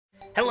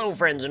Hello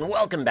friends and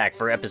welcome back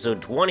for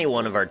episode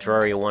 21 of our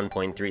Terraria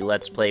 1.3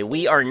 Let's Play.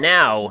 We are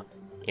now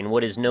in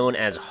what is known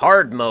as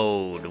hard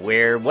mode,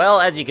 where,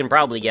 well, as you can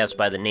probably guess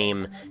by the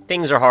name,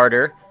 things are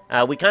harder.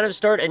 We kind of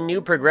start a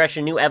new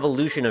progression, new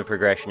evolution of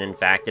progression, in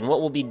fact, and what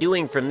we'll be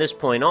doing from this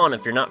point on,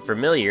 if you're not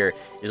familiar,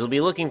 is we'll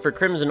be looking for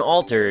crimson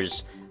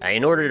altars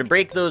in order to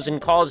break those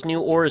and cause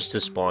new ores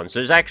to spawn. So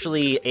there's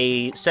actually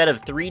a set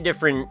of 3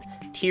 different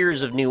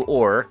tiers of new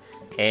ore,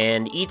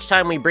 and each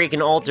time we break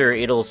an altar,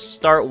 it'll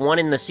start one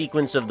in the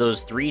sequence of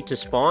those 3 to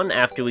spawn.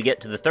 After we get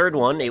to the 3rd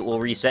one, it will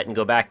reset and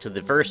go back to the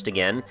first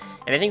again.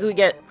 And I think we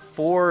get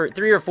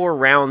 3 or 4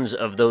 rounds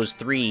of those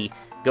 3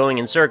 going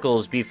in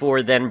circles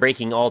before then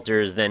breaking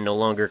altars then no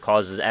longer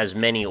causes as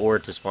many ore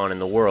to spawn in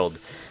the world.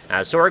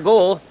 So our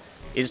goal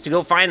is to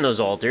go find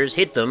those altars,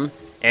 hit them,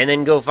 and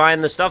then go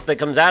find the stuff that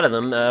comes out of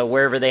them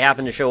wherever they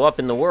happen to show up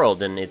in the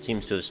world. And it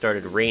seems to have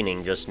started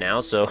raining just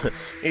now, so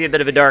maybe a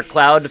bit of a dark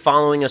cloud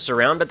following us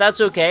around, but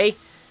that's okay.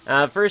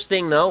 First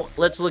thing though,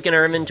 let's look in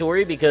our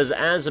inventory, because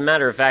as a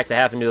matter of fact I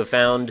happen to have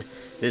found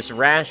this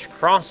rash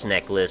cross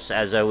necklace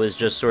as I was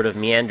just sort of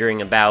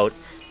meandering about.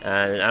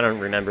 I don't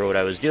remember what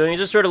I was doing,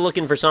 just sort of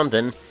looking for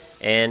something,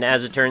 and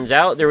as it turns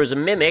out there was a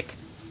mimic.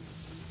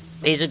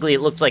 Basically it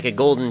looks like a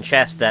golden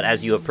chest that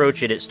as you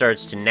approach it, it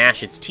starts to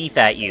gnash its teeth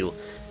at you.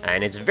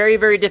 And it's very,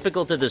 very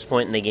difficult at this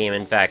point in the game.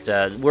 In fact,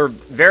 we're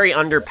very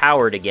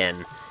underpowered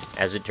again,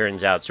 as it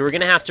turns out. So we're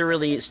going to have to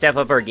really step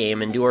up our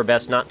game and do our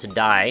best not to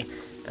die.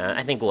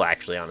 I think we'll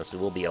actually, honestly,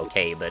 we'll be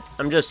okay. But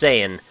I'm just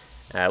saying,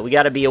 we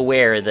got to be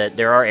aware that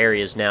there are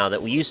areas now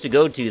that we used to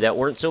go to that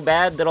weren't so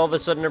bad that all of a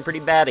sudden are pretty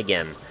bad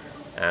again.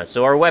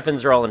 So our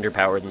weapons are all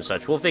underpowered and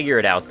such. We'll figure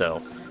it out, though.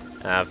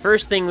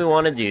 First thing we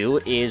want to do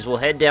is we'll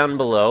head down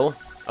below.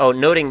 Oh,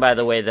 noting, by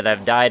the way, that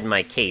I've dyed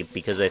my cape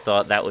because I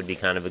thought that would be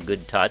kind of a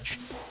good touch.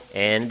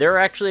 And there are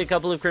actually a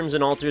couple of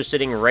crimson altars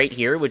sitting right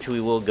here, which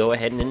we will go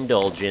ahead and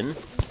indulge in.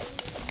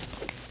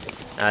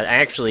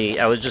 I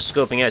was just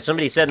scoping out.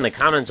 Somebody said in the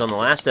comments on the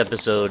last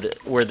episode,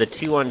 were the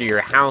 2 under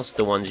your house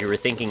the ones you were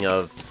thinking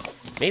of?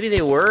 Maybe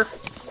they were,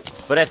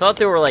 but I thought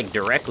they were, like,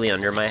 directly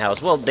under my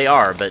house. Well, they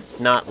are, but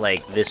not,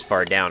 like, this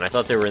far down. I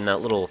thought they were in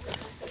that little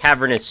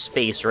cavernous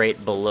space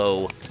right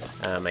below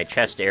my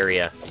chest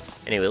area.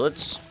 Anyway,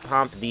 let's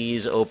pop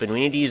these open. We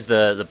need to use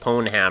the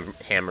pwn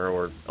hammer,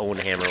 or own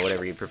hammer,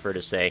 whatever you prefer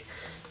to say.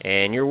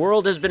 And your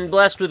world has been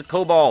blessed with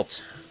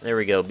cobalt. There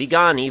we go. Be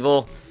gone,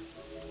 evil.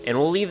 And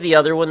we'll leave the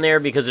other one there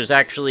because there's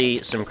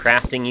actually some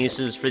crafting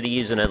uses for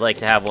these, and I'd like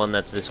to have one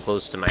that's this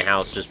close to my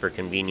house just for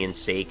convenience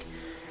sake.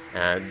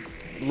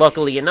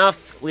 Luckily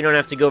enough, we don't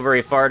have to go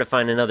very far to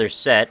find another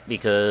set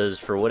because,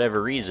 for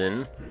whatever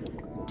reason,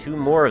 2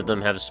 more of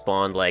them have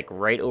spawned, like,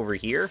 right over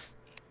here.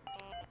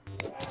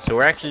 So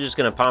we're actually just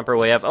going to pump our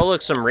way up. Oh,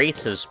 look, some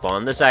wraiths have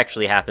spawned. This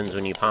actually happens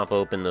when you pop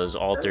open those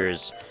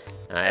altars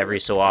every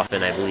so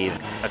often, I believe.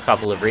 A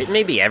couple of wraiths,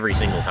 maybe every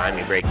single time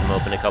you break them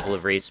open, a couple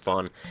of wraiths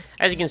spawn.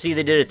 As you can see,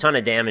 they did a ton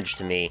of damage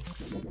to me.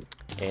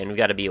 And we've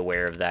got to be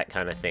aware of that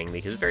kind of thing,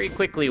 because very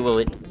quickly will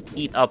it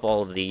eat up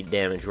all of the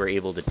damage we're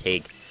able to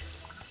take.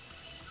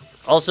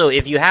 Also,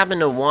 if you happen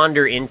to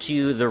wander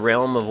into the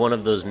realm of one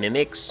of those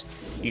mimics,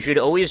 you should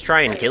always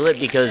try and kill it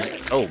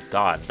because, oh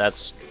god,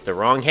 that's the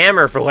wrong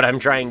hammer for what I'm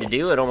trying to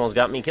do. It almost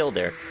got me killed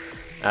there.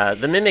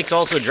 The mimics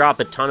also drop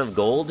a ton of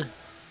gold.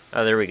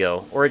 Oh, there we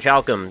go.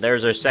 Orichalcum,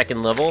 there's our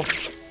 2nd level.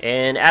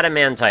 And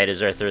adamantite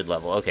is our 3rd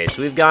level. Okay,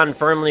 so we've gone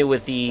firmly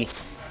with the,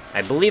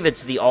 I believe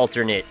it's the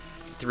alternate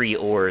 3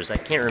 ores. I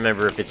can't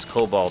remember if it's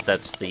cobalt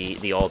that's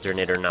the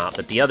alternate or not,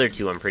 but the other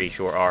 2 I'm pretty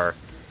sure are.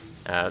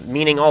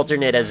 Meaning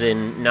alternate as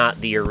in not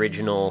the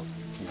original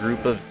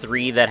group of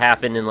 3 that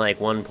happened in like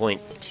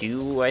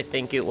 1.2, I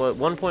think it was.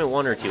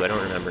 1.1 or 2, I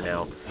don't remember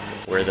now,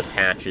 where the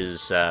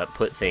patches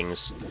put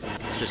things.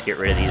 Let's just get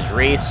rid of these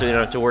wraiths so we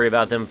don't have to worry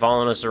about them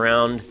following us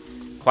around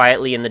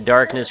quietly in the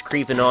darkness,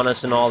 creeping on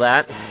us and all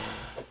that.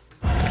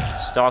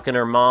 Stalking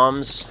our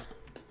moms.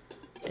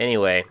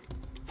 Anyway,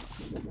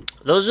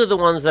 those are the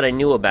ones that I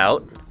knew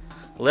about.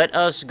 Let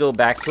us go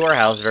back to our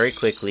house very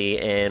quickly,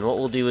 and what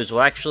we'll do is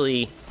we'll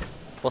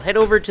head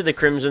over to the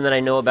crimson that I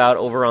know about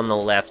over on the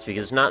left,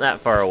 because it's not that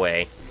far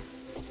away.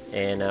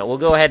 And we'll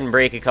go ahead and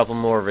break a couple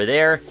more over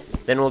there.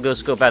 Then we'll go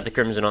scope out the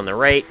crimson on the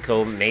right.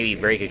 Maybe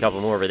break a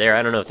couple more over there.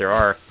 I don't know if there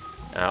are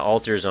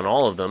altars on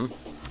all of them.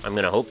 I'm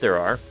going to hope there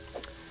are.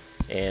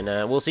 And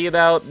we'll see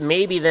about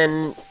maybe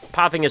then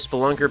popping a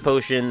spelunker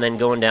potion, then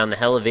going down the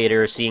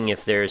elevator, seeing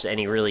if there's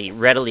any really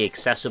readily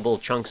accessible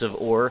chunks of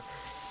ore.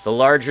 The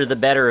larger the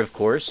better, of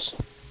course.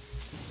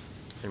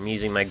 I'm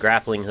using my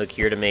grappling hook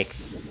here to make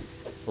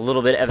a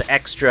little bit of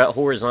extra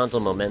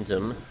horizontal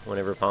momentum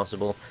whenever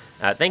possible.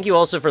 Thank you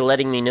also for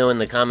letting me know in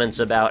the comments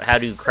about how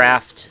to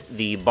craft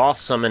the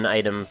boss summon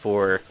item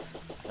for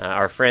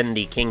our friend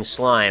the King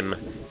Slime,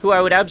 who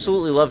I would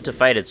absolutely love to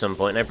fight at some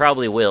point, and I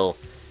probably will.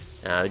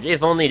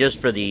 If only just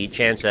for the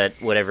chance that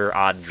whatever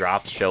odd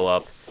drops show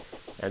up.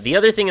 The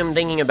other thing I'm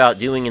thinking about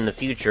doing in the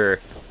future,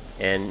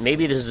 and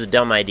maybe this is a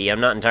dumb idea, I'm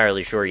not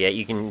entirely sure yet,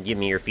 you can give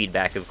me your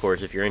feedback, of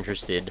course, if you're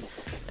interested.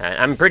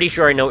 I'm pretty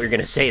sure I know what you're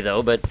going to say,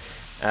 though, but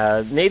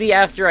Maybe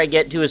after I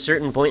get to a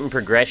certain point in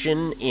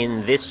progression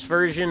in this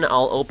version,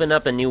 I'll open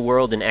up a new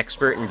world in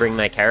Expert and bring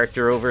my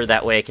character over.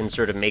 That way I can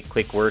sort of make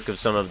quick work of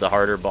some of the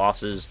harder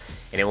bosses,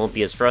 and it won't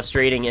be as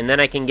frustrating. And then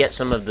I can get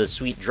some of the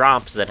sweet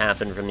drops that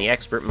happen from the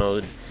Expert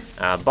mode,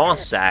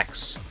 boss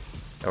sacks,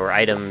 or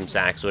item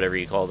sacks, whatever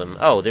you call them.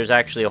 Oh, there's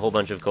actually a whole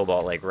bunch of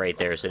cobalt, like, right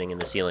there sitting in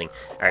the ceiling.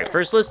 Alright,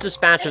 first let's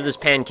dispatch of this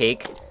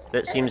pancake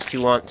that seems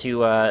to want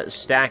to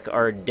stack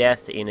our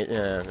death in it.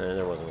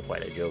 There wasn't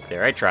quite a joke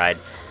there. I tried.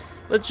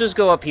 Let's just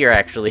go up here,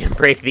 actually, and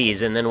break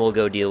these, and then we'll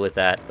go deal with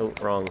that. Oh,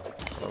 wrong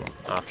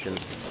option.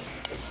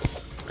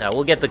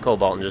 We'll get the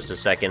cobalt in just a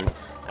second.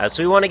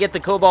 So we want to get the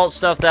cobalt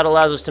stuff that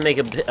allows us to make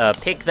a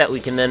pick that we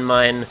can then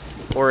mine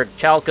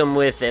orichalcum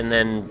with, and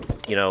then,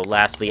 you know,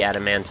 lastly,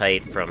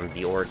 adamantite from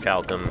the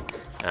orichalcum.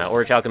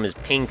 Orichalcum is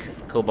pink,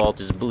 cobalt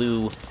is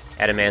blue,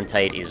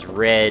 adamantite is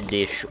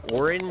reddish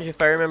orange,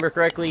 if I remember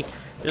correctly.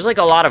 There's, like,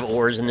 a lot of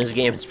ores in this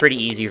game. It's pretty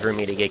easy for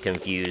me to get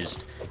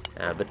confused.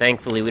 But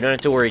thankfully, we don't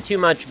have to worry too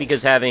much,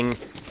 because having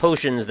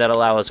potions that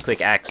allow us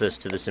quick access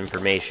to this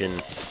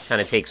information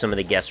kind of takes some of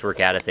the guesswork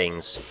out of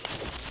things.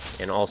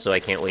 And also, I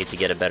can't wait to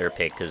get a better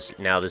pick, because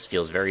now this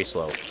feels very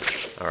slow.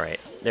 Alright,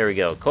 there we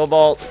go.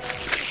 Cobalt.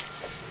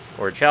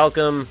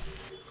 Orichalcum.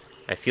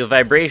 I feel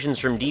vibrations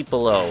from deep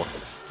below.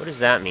 What does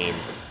that mean?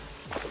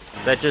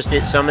 Is that just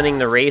it summoning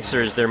the Wraiths,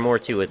 or is there more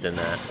to it than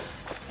that?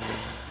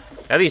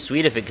 That'd be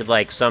sweet if it could,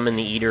 like, summon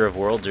the Eater of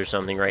Worlds or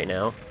something right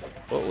now.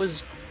 What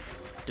was...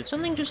 Did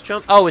something just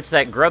jump? Oh, it's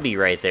that grubby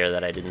right there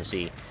that I didn't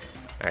see.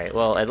 Alright,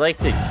 well, I'd like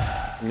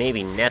to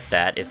maybe net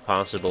that, if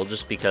possible,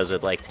 just because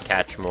I'd like to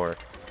catch more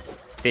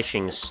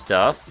fishing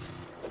stuff.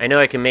 I know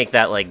I can make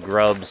that, like,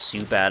 grub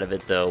soup out of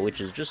it, though, which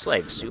is just,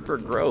 like, super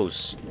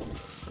gross.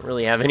 I don't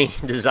really have any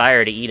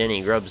desire to eat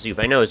any grub soup.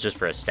 I know it's just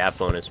for a stat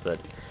bonus, but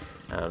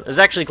it was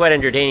actually quite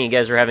entertaining. You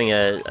guys were having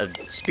a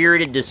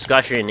spirited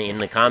discussion in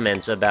the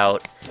comments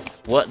about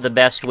what the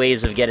best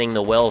ways of getting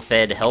the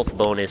well-fed health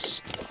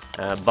bonus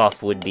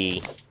buff would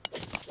be.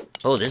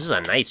 Oh, this is a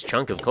nice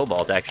chunk of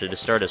cobalt, actually, to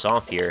start us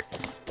off here.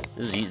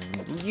 This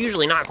is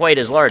usually not quite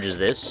as large as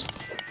this.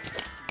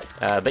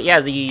 But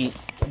yeah, the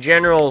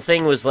general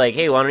thing was like,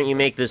 hey, why don't you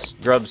make this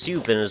grub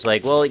soup? And it's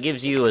like, well, it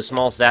gives you a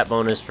small stat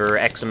bonus for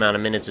X amount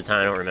of minutes of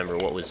time. I don't remember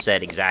what was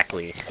said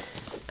exactly.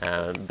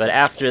 But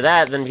after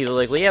that, then people are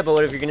like, well, yeah, but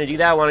what if you're going to do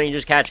that? Why don't you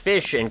just catch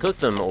fish and cook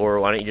them?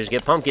 Or why don't you just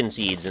get pumpkin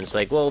seeds? And it's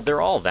like, well,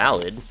 they're all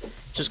valid.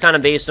 It's just kind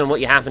of based on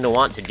what you happen to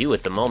want to do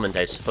at the moment,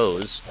 I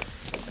suppose.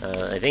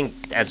 I think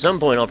at some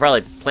point I'll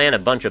probably plant a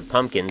bunch of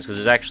pumpkins, because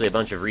there's actually a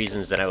bunch of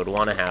reasons that I would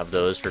want to have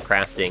those for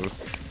crafting.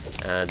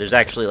 There's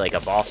actually like a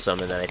boss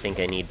summon that I think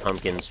I need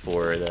pumpkins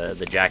for,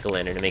 the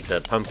jack-o'-lantern, to make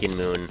the pumpkin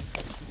moon.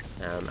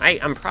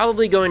 I'm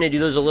probably going to do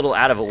those a little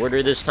out of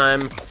order this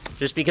time,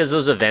 just because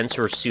those events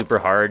were super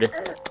hard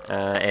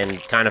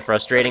and kind of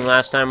frustrating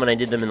last time when I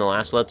did them in the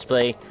last Let's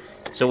Play.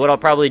 So what I'll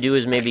probably do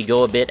is maybe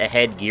go a bit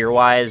ahead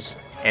gear-wise,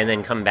 and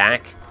then come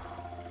back.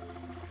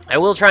 I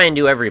will try and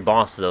do every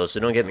boss, though, so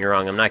don't get me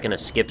wrong. I'm not going to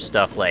skip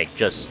stuff like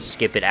just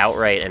skip it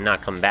outright and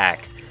not come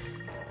back.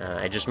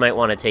 I just might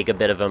want to take a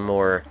bit of a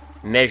more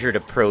measured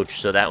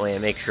approach, so that way I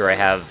make sure I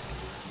have,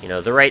 you know,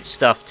 the right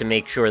stuff to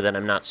make sure that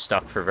I'm not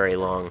stuck for very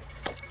long.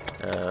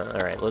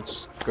 Alright,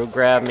 let's go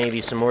grab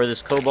maybe some more of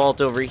this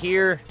cobalt over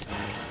here.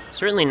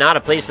 Certainly not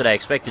a place that I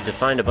expected to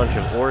find a bunch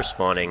of ore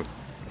spawning.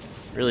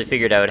 Really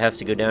figured I would have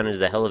to go down into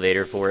the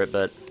elevator for it,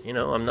 but, you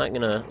know, I'm not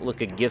gonna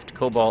look a gift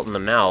cobalt in the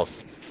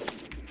mouth.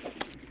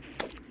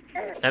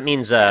 That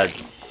means,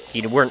 if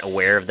you weren't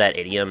aware of that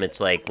idiom, it's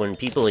like when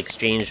people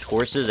exchanged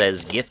horses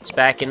as gifts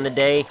back in the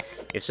day,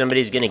 if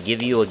somebody's gonna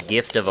give you a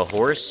gift of a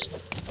horse,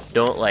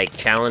 don't, like,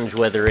 challenge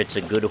whether it's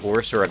a good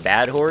horse or a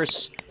bad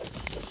horse.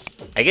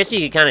 I guess you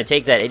could kind of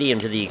take that idiom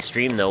to the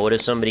extreme, though. What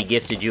if somebody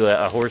gifted you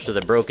a horse with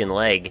a broken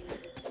leg?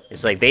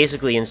 It's like,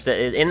 basically,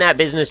 in that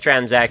business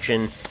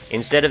transaction,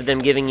 instead of them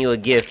giving you a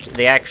gift,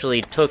 they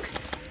actually took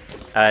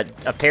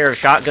a pair of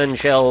shotgun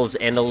shells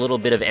and a little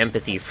bit of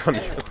empathy from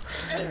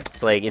you.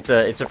 It's like, it's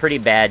a pretty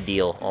bad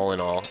deal, all in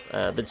all.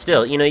 But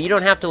still, you know, you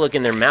don't have to look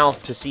in their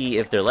mouth to see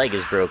if their leg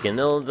is broken.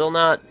 They'll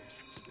not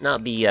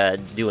be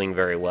doing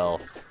very well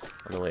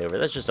on the way over.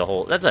 That's just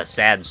that's a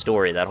sad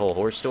story, that whole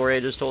horse story I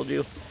just told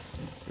you.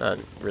 Not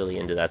really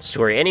into that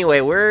story. Anyway,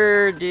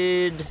 where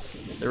did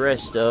the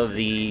rest of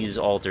these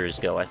altars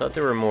go? I thought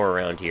there were more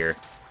around here.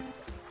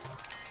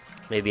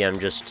 Maybe I'm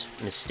just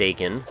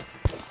mistaken.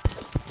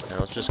 Now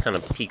let's just kind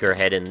of peek our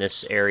head in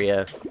this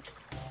area.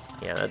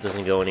 Yeah, that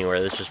doesn't go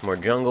anywhere. That's just more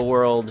jungle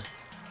world.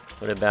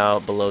 What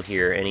about below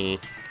here?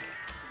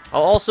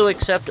 I'll also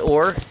accept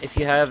ore if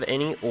you have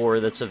any ore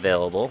that's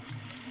available.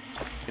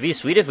 It'd be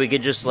sweet if we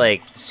could just,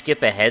 like,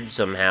 skip ahead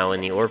somehow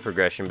in the ore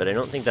progression, but I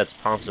don't think that's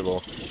possible.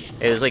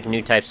 Hey, there's, like,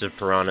 new types of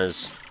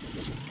piranhas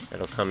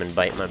that'll come and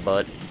bite my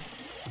butt.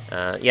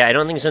 Yeah, I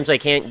don't think, since I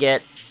can't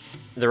get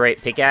the right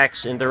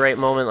pickaxe in the right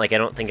moment, like, I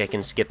don't think I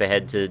can skip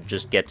ahead to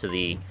just get to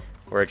the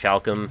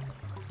orichalcum.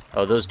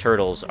 Oh, those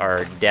turtles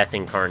are death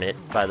incarnate,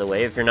 by the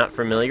way. If you're not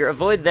familiar,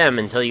 avoid them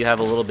until you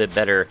have a little bit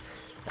better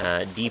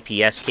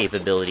DPS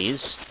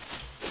capabilities.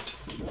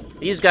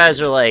 These guys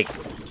are, like,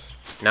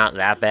 not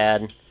that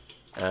bad.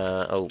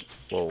 Oh,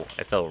 whoa,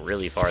 I fell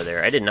really far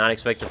there. I did not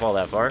expect to fall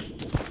that far.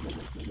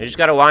 I just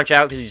gotta watch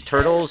out, because these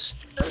turtles,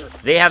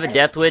 they have a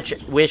death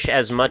wish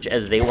as much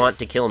as they want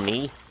to kill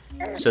me.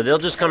 So they'll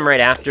just come right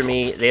after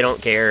me. They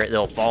don't care.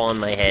 They'll fall on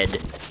my head.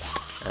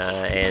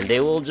 And they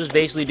will just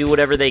basically do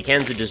whatever they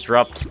can to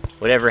disrupt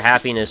whatever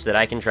happiness that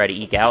I can try to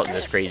eke out in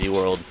this crazy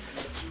world.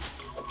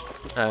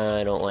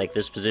 I don't like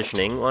this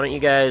positioning. Why don't you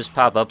guys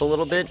pop up a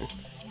little bit?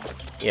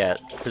 Yeah,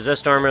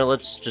 possessed armor,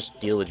 let's just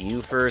deal with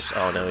you first.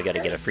 Oh, now we gotta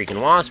get a freaking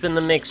wasp in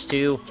the mix,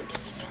 too.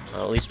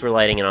 Well, at least we're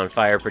lighting it on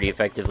fire pretty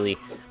effectively.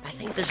 I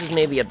think this is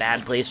maybe a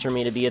bad place for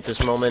me to be at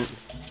this moment.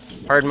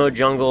 Hard mode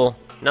jungle,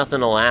 nothing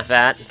to laugh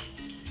at.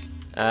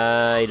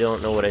 I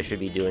don't know what I should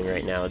be doing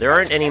right now. There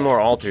aren't any more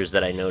altars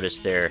that I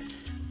noticed there.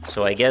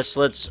 So I guess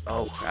let's...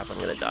 Oh, crap, I'm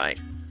gonna die.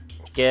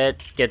 Get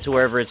to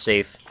wherever it's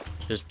safe.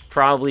 There's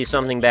probably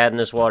something bad in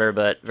this water,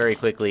 but very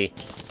quickly.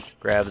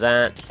 Grab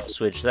that,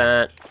 switch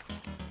that.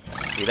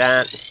 Do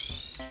that,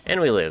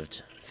 and we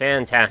lived.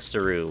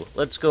 Fantastaroo.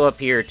 Let's go up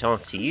here,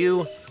 talk to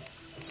you,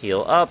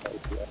 heal up,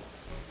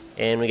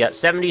 and we got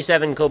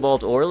 77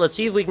 cobalt ore. Let's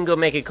see if we can go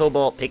make a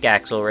cobalt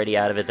pickaxe already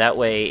out of it. That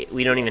way,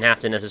 we don't even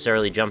have to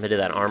necessarily jump into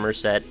that armor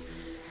set.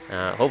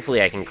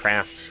 Hopefully I can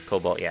craft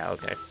cobalt. Yeah,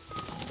 okay.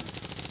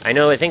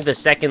 I think the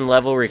second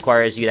level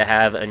requires you to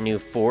have a new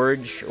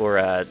forge, or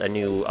a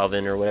new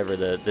oven, or whatever,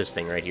 this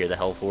thing right here, the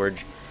Hell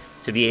Forge,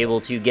 to be able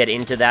to get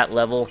into that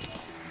level.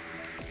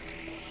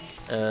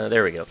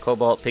 There we go.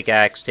 Cobalt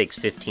pickaxe takes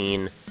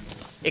 15.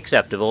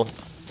 Acceptable.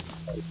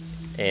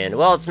 And,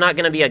 well, it's not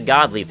going to be a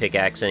godly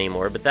pickaxe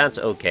anymore, but that's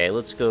okay.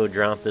 Let's go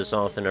drop this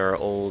off in our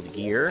old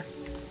gear.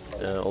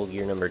 Old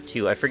gear number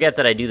 2. I forget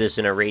that I do this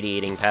in a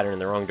radiating pattern in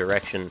the wrong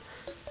direction.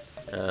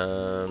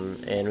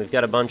 And we've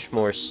got a bunch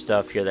more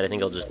stuff here that I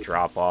think I'll just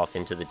drop off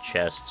into the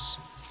chests.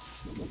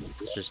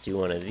 Let's just do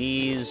one of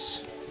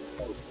these.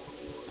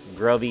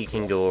 Grubby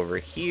can go over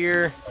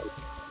here.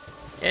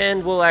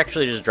 And we'll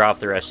actually just drop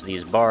the rest of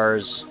these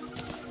bars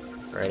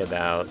right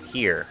about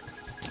here.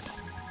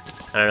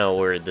 I don't know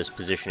where this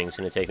positioning is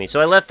going to take me. So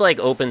I left, like,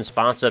 open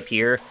spots up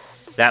here.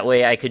 That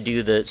way I could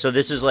do the... So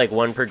this is, like,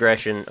 one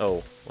progression...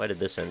 Oh, why did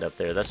this end up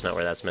there? That's not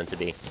where that's meant to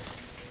be.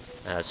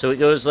 So it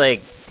goes,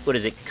 like... What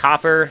is it?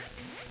 Copper,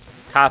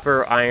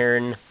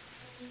 iron,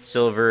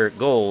 silver,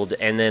 gold.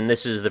 And then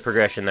this is the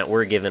progression that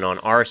we're given on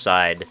our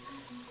side.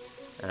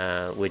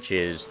 Which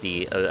is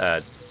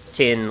the...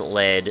 tin,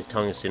 lead,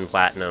 tungsten,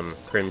 platinum,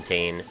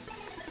 crimtane,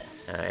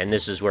 and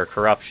this is where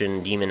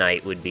corruption,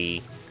 demonite would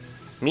be.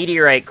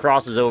 Meteorite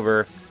crosses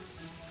over,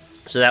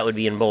 so that would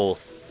be in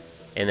both,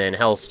 and then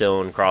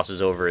hellstone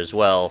crosses over as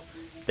well.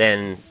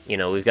 Then, you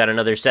know, we've got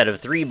another set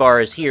of 3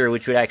 bars here,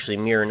 which would actually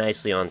mirror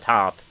nicely on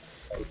top.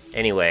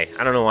 Anyway,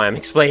 I don't know why I'm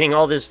explaining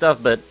all this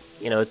stuff, but,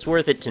 you know, it's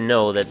worth it to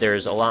know that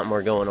there's a lot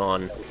more going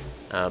on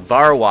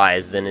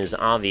bar-wise than is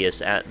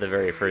obvious at the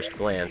very first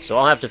glance. So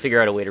I'll have to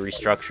figure out a way to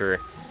restructure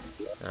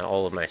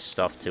all of my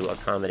stuff to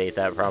accommodate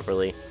that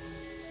properly.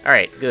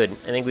 Alright, good.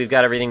 I think we've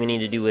got everything we need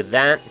to do with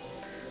that.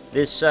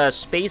 This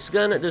space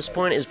gun at this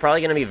point is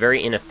probably going to be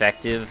very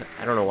ineffective.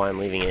 I don't know why I'm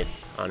leaving it,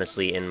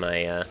 honestly, in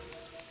my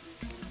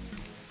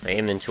my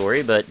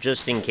inventory, but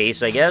just in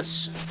case, I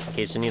guess. In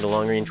case I need a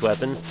long-range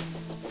weapon.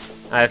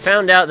 I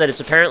found out that it's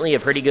apparently a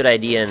pretty good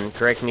idea, and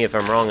correct me if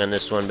I'm wrong on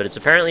this one, but it's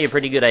apparently a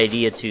pretty good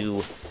idea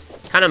to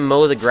kind of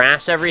mow the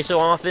grass every so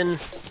often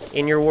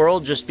in your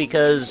world, just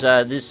because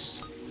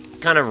this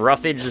kind of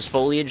roughage, this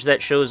foliage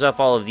that shows up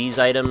all of these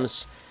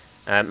items,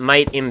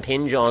 might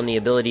impinge on the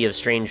ability of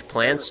strange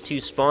plants to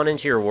spawn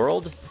into your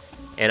world.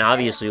 And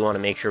obviously we want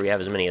to make sure we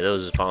have as many of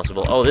those as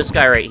possible. Oh, this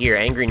guy right here,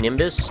 Angry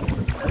Nimbus,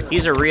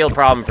 he's a real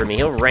problem for me.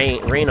 He'll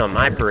rain on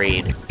my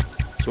parade.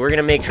 So we're going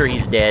to make sure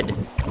he's dead.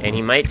 And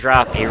he might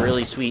drop a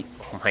really sweet...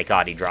 Oh my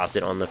god, he dropped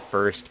it on the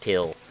first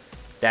kill.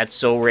 That's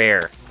so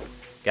rare.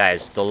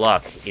 Guys, the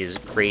luck is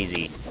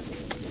crazy.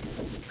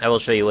 I will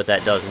show you what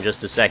that does in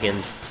just a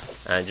second.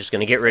 I'm just going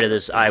to get rid of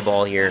this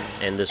eyeball here,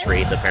 and this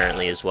wraith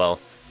apparently as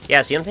well.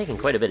 Yeah, see, I'm taking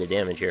quite a bit of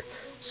damage here.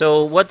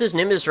 So what this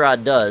Nimbus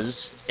Rod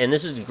does, and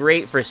this is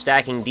great for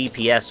stacking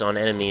DPS on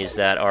enemies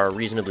that are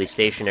reasonably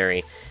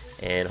stationary,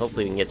 and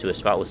hopefully we can get to a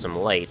spot with some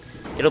light.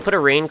 It'll put a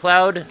rain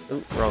cloud...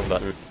 Ooh, wrong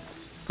button.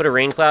 Put a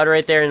rain cloud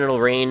right there, and it'll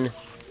rain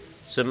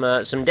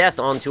some death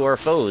onto our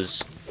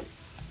foes.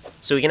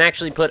 So we can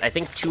actually put, I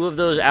think, 2 of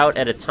those out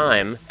at a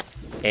time.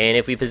 And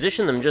if we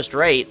position them just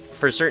right,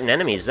 for certain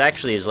enemies, it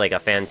actually is like a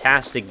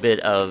fantastic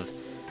bit of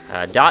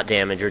dot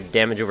damage, or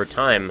damage over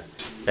time,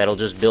 that'll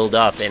just build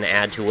up and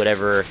add to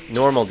whatever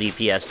normal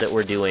DPS that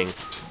we're doing.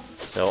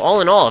 So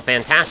all in all, a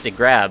fantastic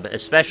grab,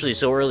 especially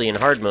so early in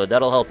hard mode.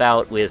 That'll help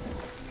out with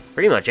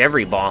pretty much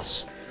every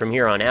boss from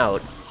here on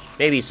out.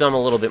 Maybe some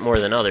a little bit more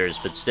than others,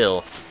 but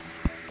still.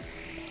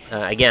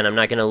 Again, I'm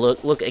not going to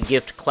look a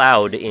gift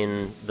cloud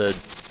in the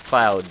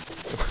cloud.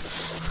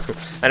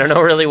 I don't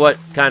know really what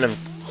kind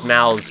of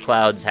mouths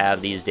clouds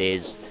have these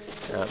days.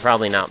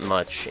 Probably not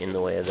much in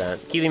the way of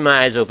that. Keeping my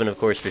eyes open, of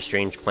course, for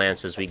strange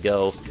plants as we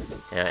go.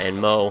 And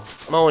mow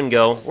and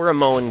go. We're a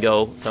mow and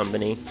go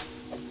company.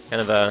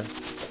 Kind of a,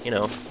 you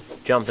know,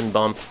 jump and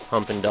bump,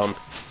 hump and dump,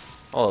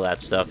 all of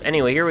that stuff.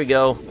 Anyway, here we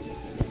go.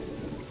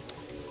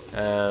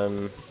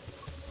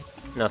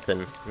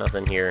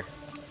 Nothing here.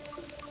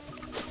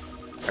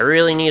 I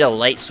really need a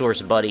light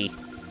source buddy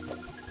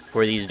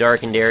for these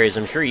darkened areas.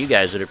 I'm sure you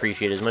guys would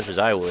appreciate it as much as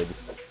I would.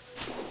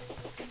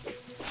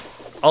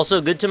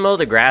 Also, good to mow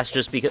the grass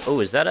just because...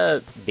 Oh, is that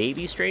a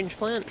baby strange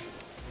plant?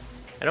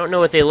 I don't know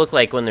what they look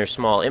like when they're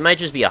small. It might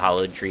just be a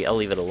hollowed tree. I'll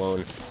leave it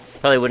alone.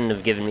 Probably wouldn't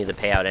have given me the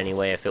payout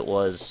anyway if it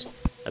was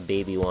a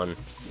baby one.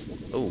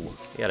 Oh,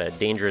 we got a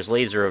dangerous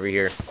laser over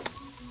here.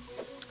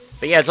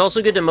 But yeah, it's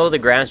also good to mow the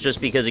grass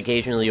just because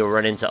occasionally you'll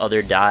run into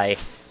other dye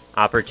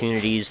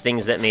opportunities,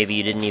 things that maybe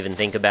you didn't even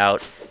think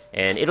about.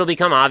 And it'll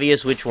become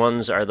obvious which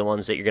ones are the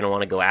ones that you're going to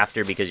want to go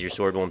after because your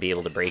sword won't be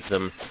able to break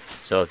them.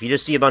 So if you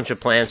just see a bunch of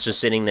plants just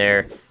sitting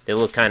there, they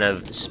look kind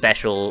of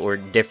special or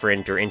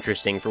different or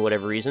interesting for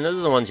whatever reason, those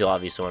are the ones you'll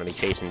obviously want to be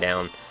chasing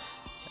down.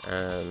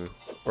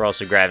 We're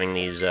also grabbing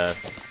these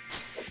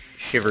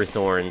shiver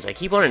thorns. I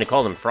keep wanting to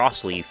call them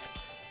frost leaf.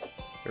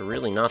 They're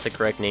really not the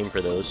correct name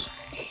for those.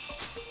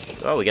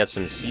 Oh, we got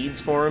some seeds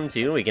for them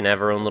too. We can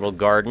have our own little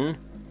garden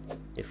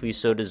if we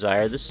so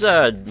desire. This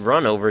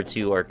run over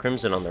to our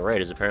crimson on the right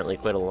is apparently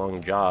quite a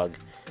long jog.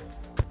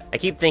 I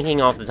keep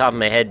thinking off the top of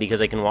my head,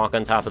 because I can walk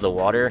on top of the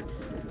water,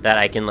 that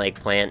I can, like,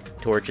 plant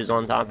torches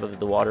on top of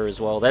the water as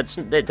well.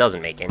 That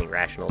doesn't make any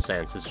rational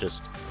sense. It's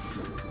just...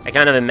 I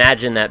kind of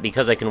imagine that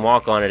because I can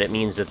walk on it, it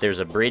means that there's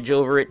a bridge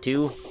over it,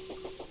 too.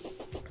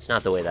 It's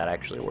not the way that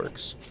actually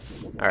works.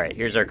 Alright,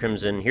 here's our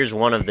crimson. Here's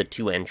one of the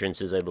 2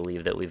 entrances, I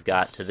believe, that we've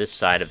got to this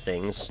side of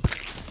things.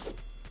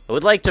 I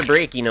would like to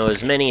break, you know,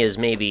 as many as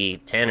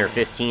maybe 10 or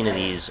 15 of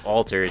these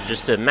altars,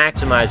 just to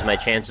maximize my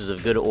chances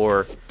of good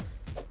ore,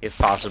 if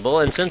possible.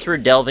 And since we're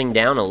delving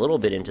down a little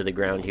bit into the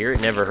ground here,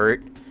 it never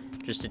hurt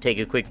just to take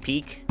a quick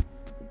peek,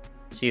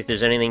 see if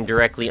there's anything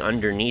directly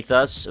underneath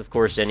us. Of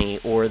course, any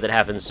ore that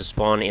happens to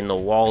spawn in the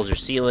walls or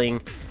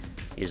ceiling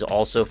is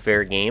also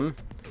fair game.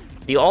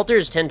 The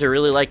altars tend to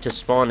really like to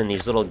spawn in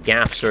these little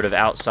gaps sort of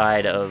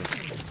outside of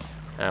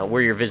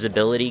where your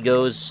visibility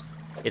goes.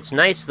 It's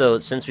nice, though,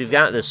 since we've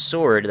got this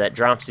sword that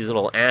drops these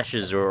little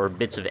ashes or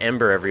bits of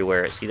ember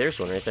everywhere. See, there's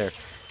one right there.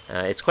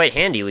 It's quite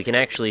handy. We can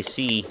actually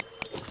see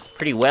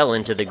pretty well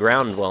into the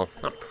ground. Well,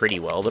 not pretty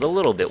well, but a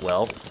little bit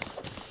well.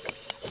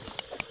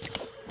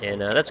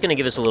 And that's going to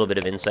give us a little bit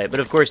of insight. But,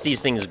 of course,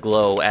 these things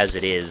glow as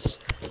it is.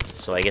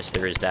 So I guess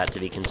there is that to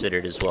be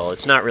considered as well.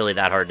 It's not really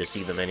that hard to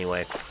see them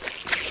anyway.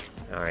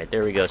 Alright,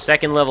 there we go.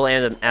 Second level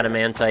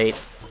adamantite.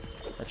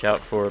 Watch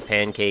out for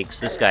pancakes.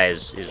 This guy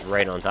is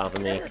right on top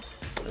of me.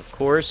 Of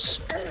course.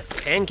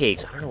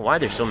 Pancakes. I don't know why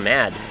they're so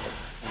mad.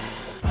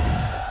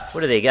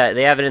 What do they got?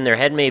 They have it in their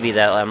head maybe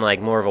that I'm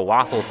like more of a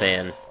waffle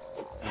fan.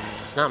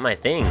 It's not my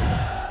thing.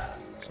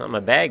 It's not my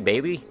bag,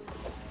 baby.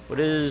 What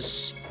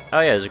is... Oh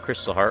yeah, there's a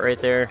crystal heart right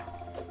there.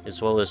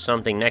 As well as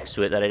something next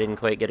to it that I didn't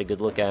quite get a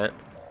good look at.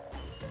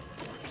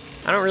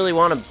 I don't really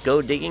want to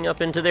go digging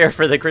up into there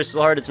for the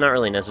crystal heart. It's not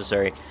really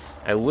necessary.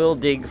 I will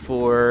dig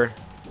for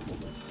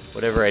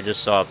whatever I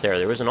just saw up there.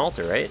 There was an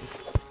altar, right?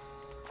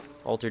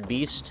 Altered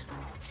beast.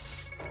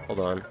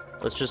 Hold on.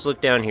 Let's just look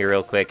down here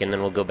real quick, and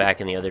then we'll go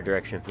back in the other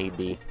direction if need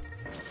be.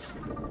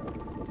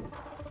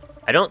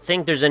 I don't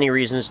think there's any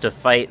reasons to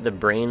fight the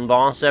brain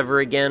boss ever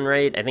again,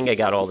 right? I think I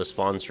got all the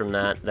spawns from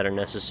that are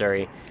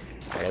necessary.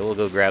 Alright, we'll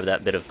go grab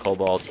that bit of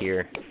cobalt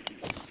here.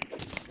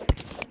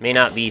 May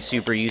not be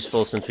super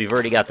useful since we've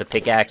already got the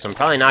pickaxe. I'm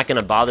probably not going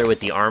to bother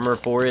with the armor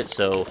for it,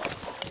 so...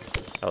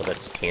 Oh,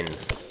 that's tin.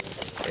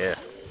 Yeah.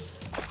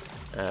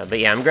 But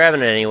yeah, I'm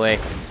grabbing it anyway.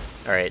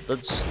 Alright,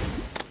 let's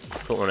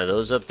put one of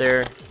those up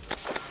there.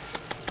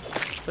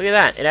 Look at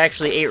that. It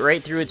actually ate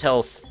right through its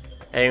health.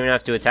 I didn't even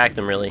have to attack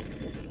them, really.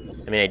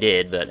 I mean, I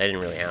did, but I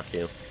didn't really have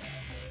to.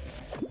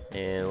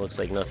 And it looks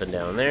like nothing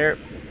down there.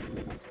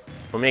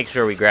 We'll make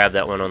sure we grab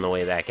that one on the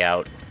way back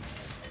out.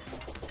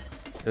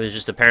 It was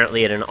just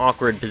apparently at an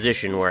awkward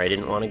position where I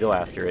didn't want to go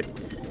after it.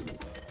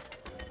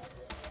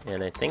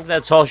 And I think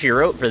that's all she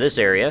wrote for this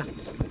area.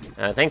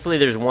 Thankfully,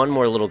 there's one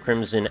more little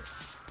Crimson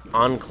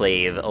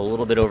Enclave a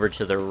little bit over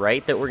to the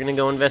right that we're going to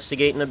go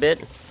investigate in a bit.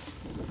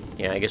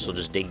 Yeah, I guess we'll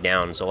just dig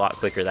down. It's a lot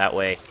quicker that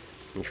way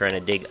than trying to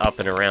dig up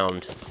and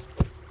around.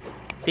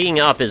 Digging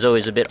up is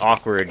always a bit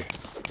awkward.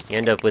 You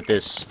end up with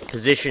this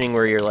positioning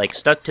where you're like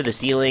stuck to the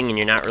ceiling and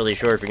you're not really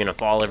sure if you're going to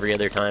fall every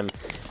other time.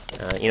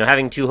 You know,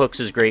 having 2 hooks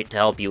is great to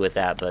help you with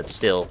that, but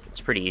still,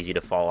 it's pretty easy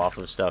to fall off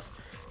of stuff.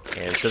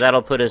 And so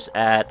that'll put us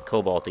at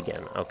cobalt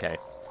again. Okay.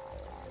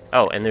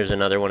 Oh, and there's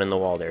another one in the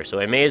wall there,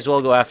 so I may as well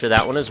go after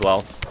that one as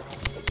well,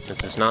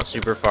 since it's not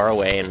super far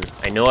away, and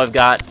I know I've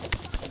got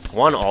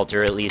one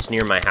altar, at least,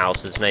 near my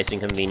house that's nice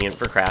and convenient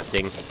for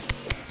crafting.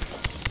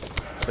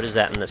 What is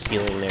that in the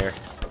ceiling there?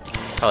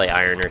 Probably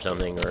iron or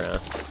something,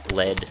 or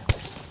lead.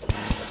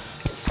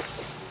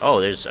 Oh,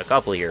 there's a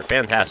couple here.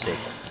 Fantastic.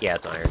 Yeah,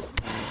 it's iron.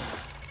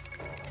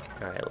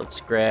 Alright, let's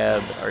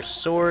grab our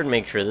sword,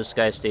 make sure this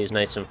guy stays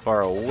nice and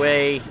far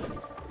away.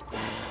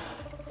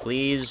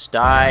 Please,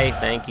 die.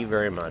 Thank you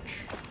very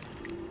much.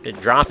 Did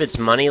it drop its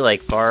money,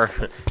 like, far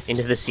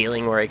into the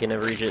ceiling where I can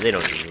never reach it? They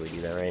don't usually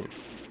do that, right?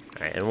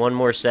 Alright, and one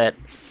more set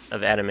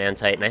of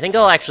adamantite, and I think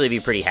I'll actually be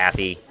pretty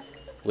happy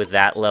with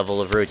that level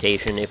of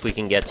rotation if we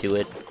can get to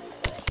it.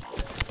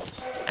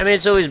 I mean,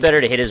 it's always better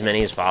to hit as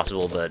many as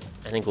possible, but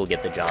I think we'll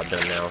get the job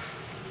done now.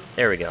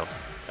 There we go.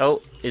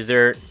 Oh, is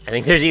there... I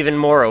think there's even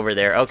more over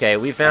there. Okay,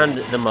 we found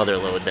the mother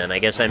lode then. I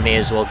guess I may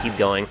as well keep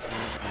going.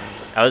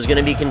 I was going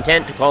to be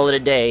content to call it a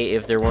day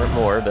if there weren't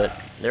more, but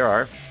there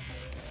are.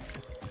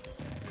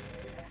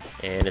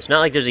 And it's not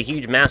like there's a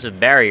huge, massive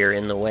barrier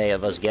in the way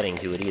of us getting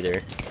to it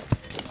either.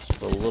 Just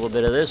put a little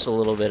bit of this, a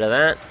little bit of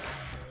that.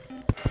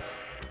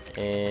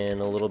 And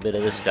a little bit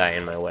of this guy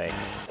in my way.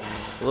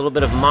 A little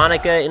bit of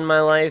Monica in my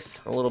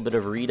life. A little bit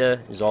of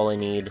Rita is all I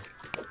need.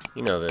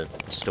 You know the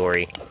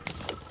story.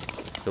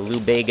 The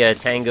Lubega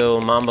Tango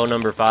Mambo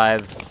number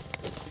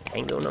 5.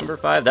 Tango number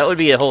 5? That would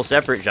be a whole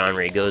separate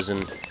genre. It goes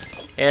in...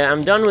 Yeah,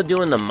 I'm done with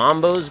doing the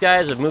Mambos,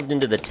 guys. I've moved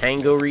into the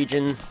Tango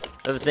region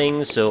of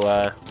things, so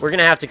we're going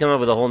to have to come up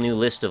with a whole new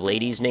list of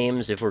ladies'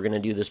 names if we're going to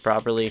do this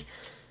properly.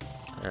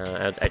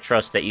 I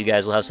trust that you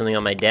guys will have something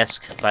on my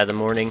desk by the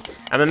morning.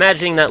 I'm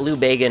imagining that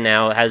Lubega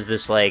now has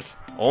this, like...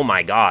 Oh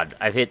my god,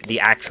 I've hit the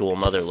actual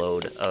mother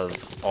lode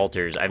of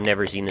altars. I've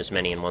never seen this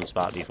many in one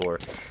spot before.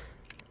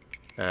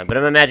 But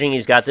I'm imagining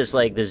he's got this,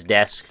 like, this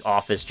desk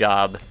office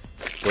job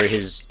where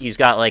he's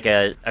got, like,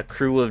 a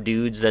crew of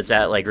dudes that's,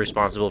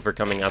 responsible for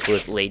coming up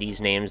with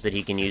ladies' names that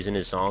he can use in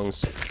his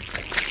songs.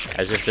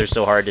 As if they're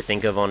so hard to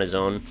think of on his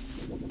own.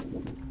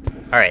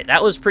 Alright,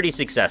 that was pretty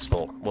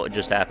successful, what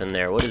just happened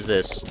there. What is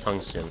this?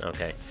 Tungsten,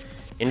 okay.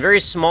 In very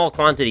small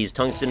quantities,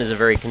 tungsten is a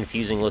very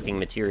confusing-looking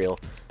material.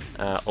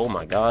 Oh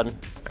my god.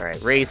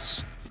 Alright,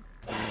 Wraiths,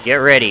 get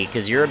ready,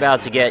 because you're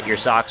about to get your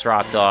socks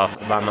rocked off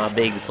by my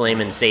big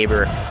flaming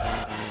saber.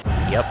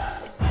 Yep.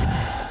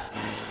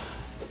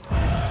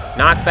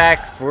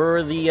 Knockback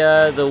for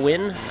the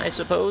win, I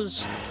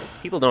suppose?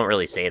 People don't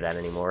really say that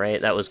anymore,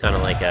 right? That was kind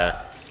of like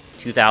a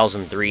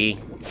 2003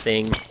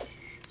 thing.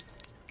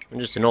 I'm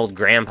just an old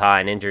grandpa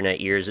in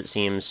internet years, it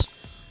seems.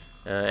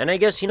 And I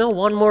guess, you know,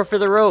 one more for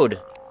the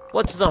road.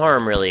 What's the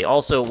harm, really?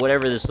 Also,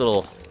 whatever this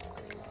little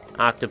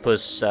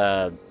octopus,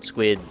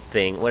 squid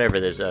thing, whatever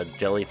this,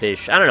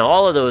 jellyfish, I don't know,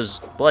 all of those,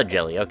 blood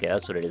jelly, okay,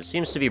 that's what it is.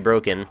 Seems to be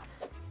broken.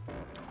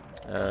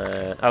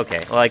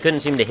 Okay, well, I couldn't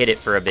seem to hit it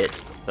for a bit,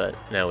 but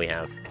now we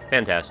have.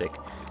 Fantastic.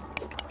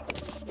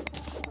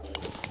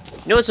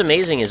 You know what's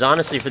amazing is,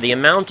 honestly, for the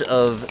amount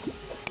of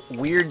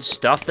weird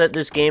stuff that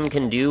this game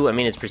can do, I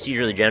mean, it's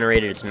procedurally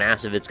generated, it's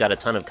massive, it's got a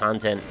ton of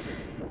content,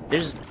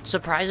 there's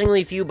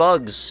surprisingly few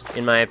bugs,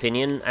 in my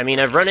opinion. I mean,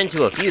 I've run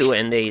into a few,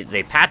 and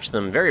they patch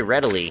them very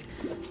readily.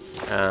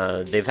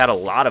 They've had a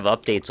lot of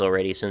updates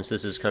already since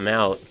this has come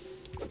out.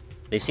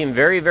 They seem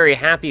very, very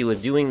happy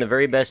with doing the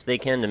very best they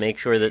can to make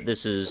sure that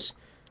this is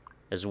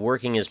as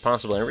working as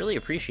possible, and I really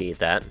appreciate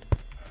that.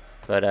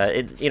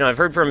 But, you know, I've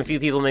heard from a few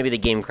people maybe the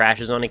game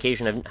crashes on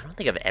occasion. I don't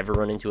think I've ever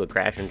run into a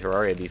crash in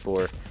Terraria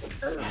before.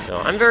 So,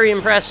 I'm very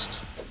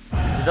impressed.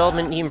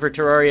 Development team for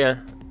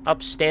Terraria,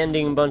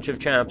 upstanding bunch of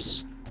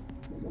chaps.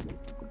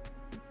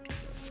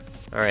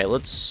 Alright,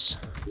 let's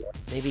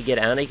maybe get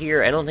out of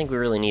here. I don't think we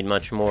really need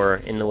much more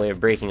in the way of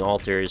breaking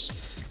altars.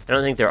 I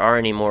don't think there are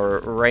any more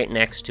right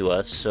next to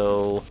us,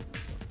 so...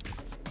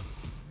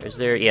 Is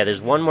there... Yeah,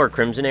 there's one more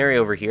Crimson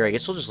area over here. I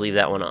guess we'll just leave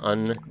that one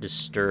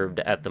undisturbed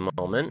at the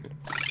moment.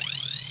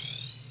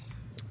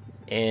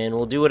 And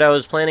we'll do what I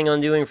was planning on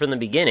doing from the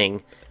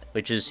beginning,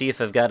 which is see if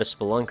I've got a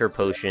Spelunker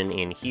potion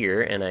in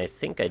here, and I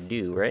think I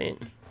do,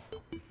 right?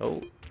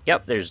 Oh,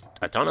 yep, there's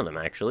a ton of them,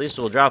 actually,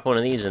 so we'll drop one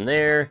of these in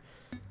there.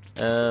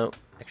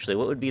 Actually,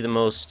 what would be the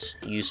most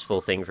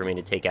useful thing for me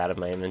to take out of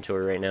my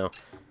inventory right now?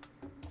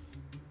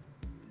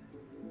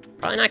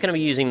 Probably not going to be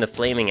using the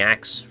Flaming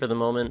Axe for the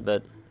moment,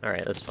 but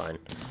alright, that's fine.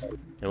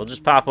 And we'll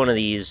just pop one of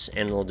these,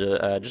 and we'll do,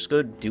 just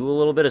go do a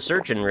little bit of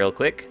searching real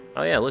quick.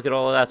 Oh yeah, look at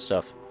all of that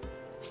stuff.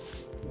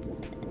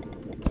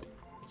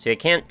 See, I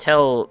can't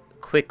tell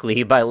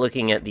quickly by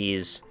looking at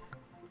these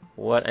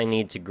what I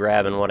need to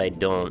grab and what I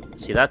don't.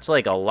 See, that's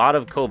like a lot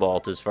of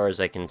cobalt as far as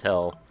I can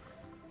tell.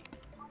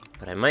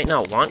 But I might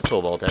not want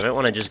cobalt. I might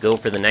want to just go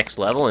for the next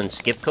level and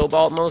skip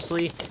cobalt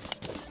mostly.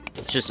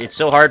 It's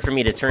so hard for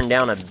me to turn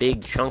down a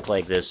big chunk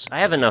like this. I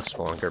have enough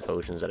Spelunker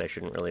potions that I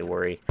shouldn't really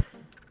worry.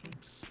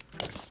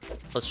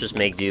 Let's just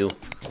make do.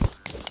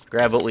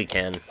 Grab what we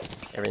can.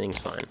 Everything's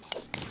fine.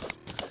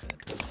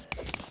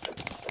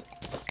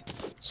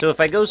 So if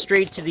I go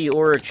straight to the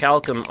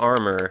Orichalcum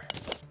armor...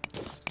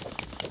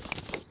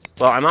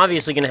 Well, I'm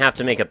obviously going to have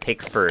to make a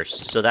pick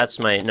first, so that's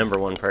my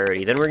 #1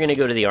 priority. Then we're going to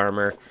go to the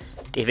armor.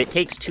 If it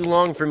takes too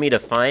long for me to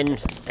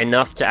find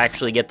enough to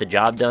actually get the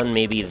job done,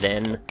 maybe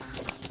then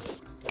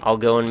I'll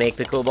go and make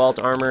the Cobalt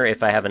armor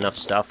if I have enough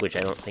stuff, which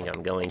I don't think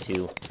I'm going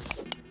to,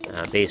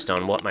 based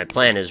on what my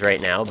plan is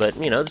right now. But,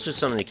 you know, it's just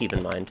something to keep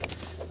in mind.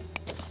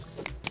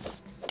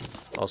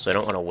 Also, I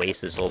don't want to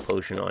waste this whole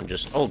potion on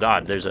just... Oh,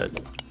 God, there's a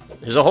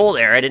hole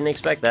there. I didn't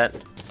expect that.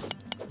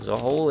 There's a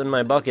hole in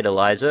my bucket,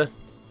 Eliza.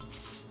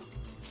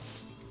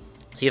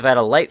 See, if I had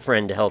a light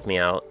friend to help me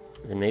out,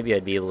 then maybe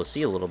I'd be able to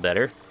see a little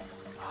better.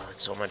 Oh,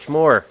 that's so much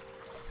more.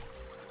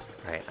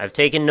 Alright, I've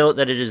taken note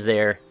that it is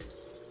there.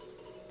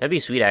 That'd be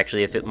sweet,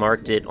 actually, if it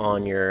marked it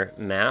on your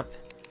map.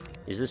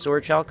 Is this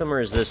orichalcum or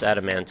is this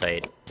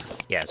adamantite?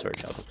 Yeah, it's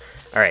orichalcum.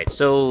 Alright,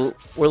 so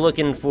we're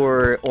looking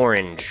for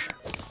orange.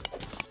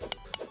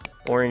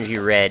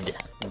 Orangey red.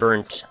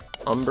 Burnt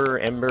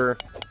ember.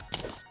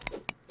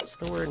 What's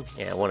the word?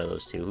 Yeah, one of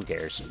those two. Who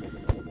cares?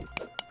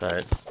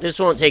 But this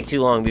won't take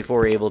too long before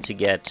we're able to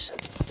get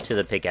to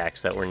the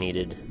pickaxe that we're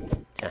needed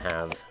to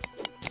have.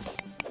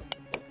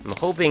 I'm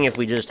hoping if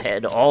we just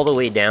head all the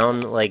way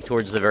down, like,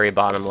 towards the very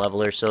bottom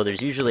level or so,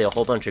 there's usually a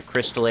whole bunch of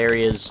crystal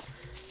areas,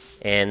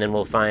 and then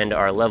we'll find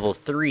our level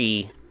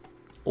 3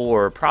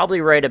 ore probably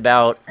right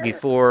about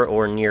before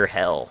or near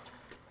hell.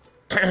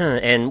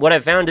 And what I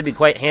found to be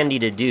quite handy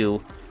to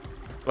do...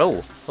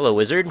 Oh, hello,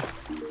 wizard.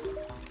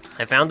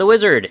 I found the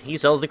wizard! He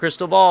sells the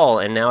crystal ball,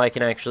 and now I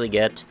can actually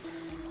get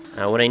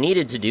what I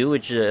needed to do,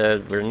 which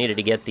we needed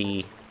to get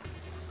the...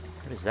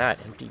 What is that?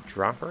 Empty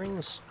drop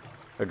rings?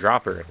 Or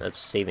dropper, that's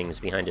savings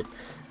behind it.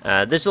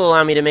 This will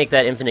allow me to make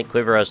that infinite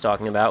quiver I was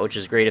talking about, which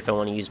is great if I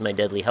want to use my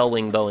deadly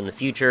Hellwing bow in the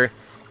future.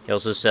 He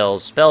also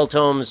sells spell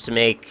tomes to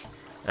make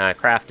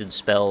crafted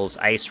spells,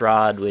 ice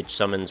rod, which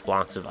summons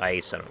blocks of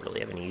ice. I don't really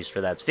have any use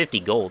for that. It's 50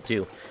 gold,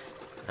 too.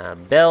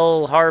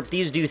 Bell, harp,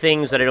 these do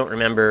things that I don't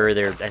remember.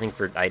 They're, I think,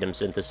 for item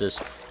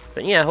synthesis.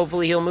 But yeah,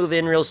 hopefully he'll move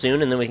in real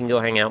soon, and then we can go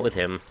hang out with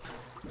him.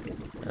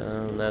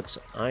 That's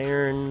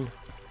iron.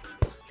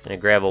 Just gonna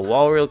grab a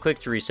wall real quick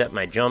to reset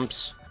my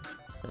jumps.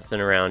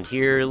 Nothing around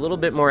here. A little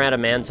bit more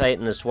adamantite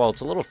in this wall.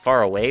 It's a little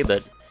far away,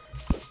 but...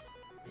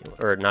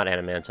 Or, not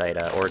adamantite,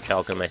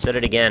 orichalcum. I said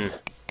it again.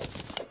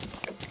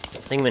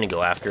 I think I'm gonna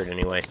go after it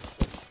anyway.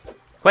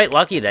 Quite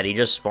lucky that he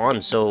just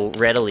spawned so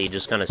readily,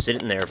 just kind of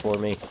sitting there for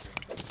me.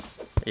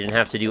 I didn't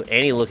have to do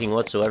any looking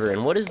whatsoever.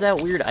 And what is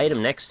that weird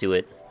item next to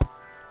it?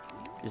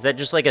 Is that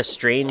just like a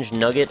strange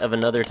nugget of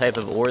another type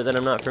of ore that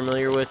I'm not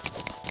familiar with?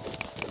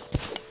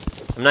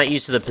 I'm not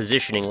used to the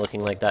positioning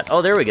looking like that.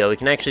 Oh, there we go. We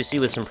can actually see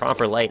with some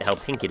proper light how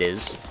pink it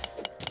is.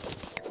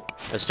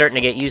 I was starting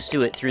to get used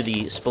to it through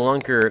the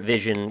Spelunker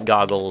vision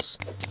goggles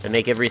that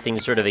make everything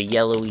sort of a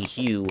yellowy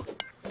hue.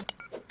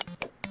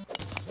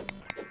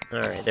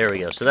 Alright, there we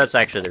go. So that's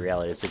actually the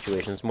reality of the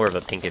situation. It's more of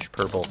a pinkish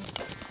purple.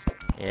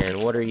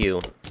 And what are you?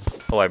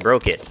 Oh, I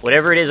broke it.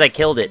 Whatever it is, I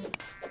killed it.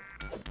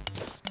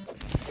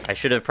 I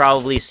should have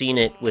probably seen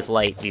it with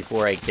light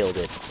before I killed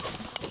it.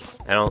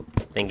 I don't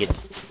think it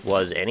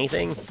was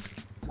anything.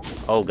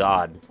 Oh,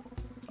 God.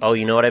 Oh,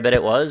 you know what I bet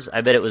it was?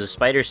 I bet it was a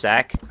spider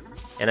sack,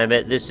 and I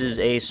bet this is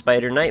a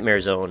spider nightmare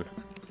zone.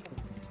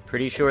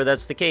 Pretty sure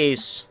that's the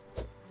case.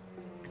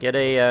 Get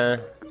a,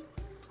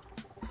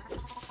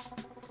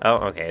 Oh,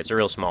 okay, it's a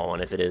real small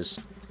one if it is.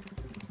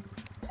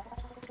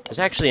 There's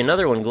actually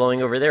another one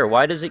glowing over there.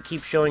 Why does it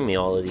keep showing me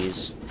all of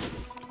these?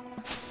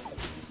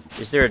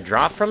 Is there a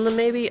drop from them,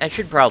 maybe? I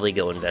should probably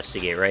go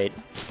investigate, right?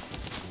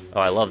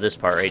 Oh, I love this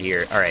part right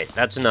here. Alright,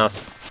 that's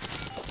enough.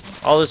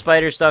 All the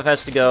spider stuff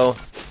has to go.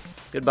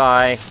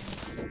 Goodbye.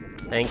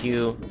 Thank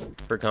you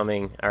for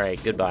coming.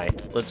 Alright, goodbye.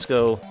 Let's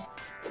go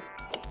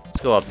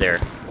up there.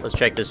 Let's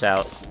check this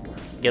out.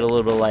 Get a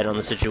little bit of light on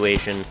the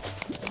situation.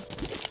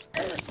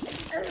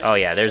 Oh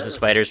yeah, there's the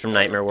spiders from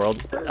Nightmare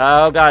World.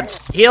 Oh god,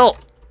 heal!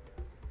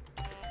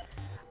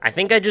 I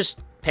think I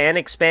just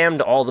panic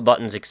spammed all the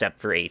buttons except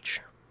for H.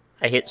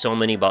 I hit so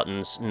many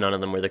buttons, none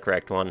of them were the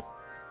correct one.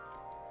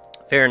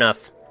 Fair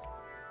enough.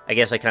 I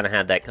guess I kind of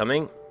had that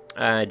coming.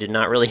 I did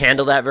not really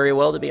handle that very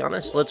well, to be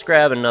honest. Let's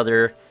grab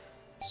another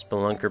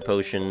Spelunker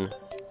potion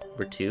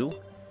or 2.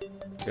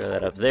 Throw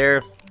that up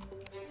there.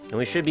 And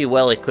we should be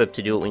well equipped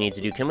to do what we need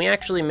to do. Can we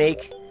actually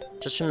make,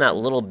 just from that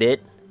little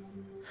bit...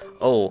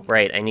 Oh,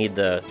 right, I need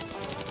the...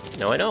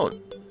 No, I don't.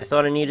 I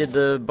thought I needed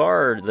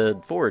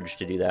the forge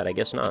to do that. I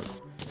guess not.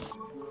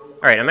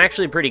 Alright, I'm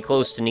actually pretty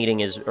close to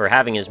needing or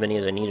having as many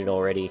as I needed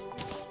already.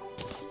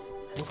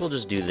 I think we'll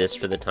just do this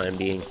for the time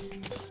being.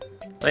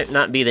 Might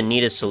not be the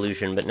neatest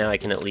solution, but now I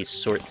can at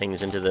least sort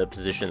things into the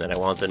position that I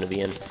want them to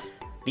be in.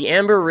 The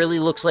amber really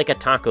looks like a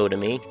taco to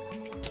me.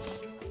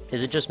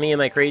 Is it just me?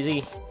 Am I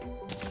crazy?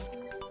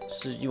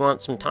 So you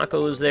want some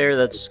tacos there?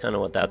 That's kind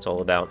of what that's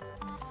all about.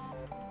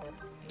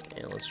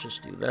 Yeah, let's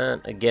just do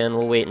that. Again,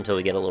 we'll wait until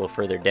we get a little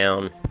further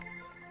down.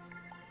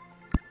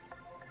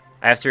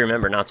 I have to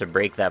remember not to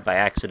break that by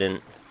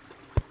accident.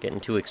 Getting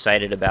too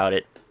excited about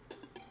it.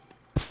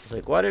 It's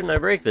like, why didn't I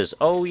break this?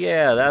 Oh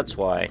yeah, that's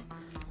why.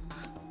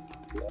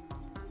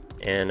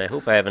 And I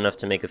hope I have enough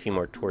to make a few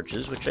more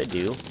torches, which I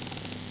do.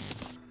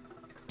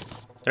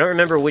 I don't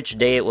remember which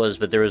day it was,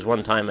 but there was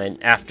one time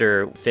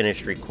after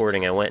finished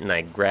recording, I went and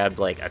I grabbed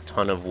like a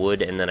ton of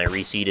wood, and then I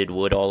reseeded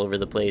wood all over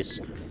the place.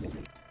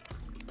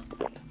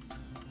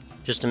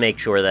 Just to make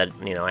sure that,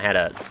 you know, I had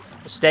a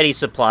steady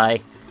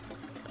supply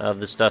of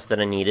the stuff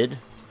that I needed.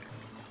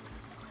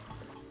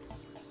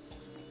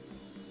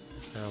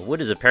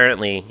 Wood is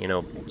apparently, you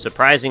know,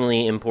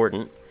 surprisingly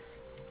important.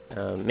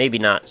 Maybe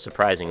not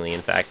surprisingly,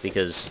 in fact,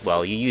 because,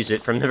 well, you use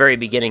it from the very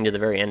beginning to the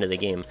very end of the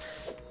game.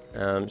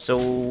 So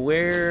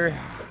where's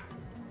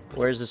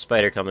the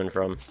spider coming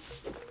from?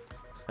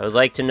 I would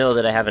like to know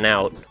that I have an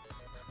out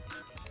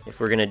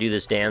if we're gonna do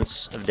this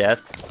dance of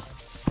death.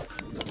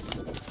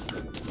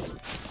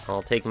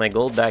 I'll take my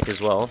gold back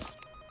as well.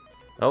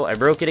 Oh, I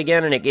broke it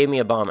again and it gave me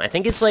a bomb. I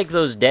think it's like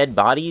those dead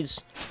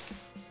bodies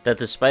that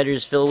the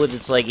spiders fill with.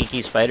 It's like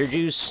icky spider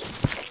juice.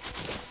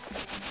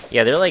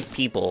 Yeah, they're like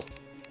people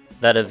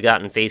that have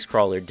gotten face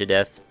crawlered to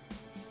death.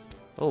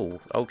 Oh,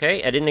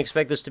 okay. I didn't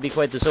expect this to be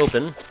quite this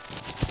open.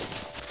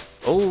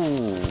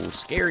 Oh,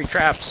 scary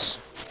traps.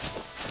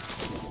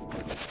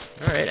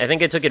 Alright, I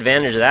think I took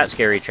advantage of that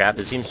scary trap.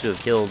 It seems to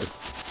have killed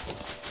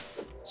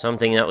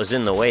something that was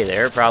in the way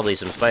there. Probably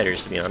some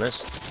spiders, to be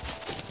honest.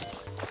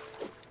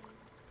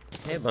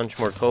 Okay, a bunch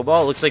more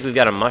cobalt. Looks like we've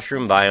got a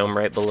mushroom biome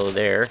right below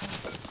there.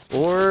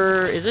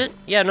 Or is it?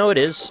 Yeah, no, it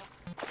is.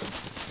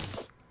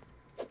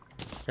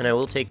 And I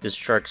will take this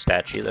shark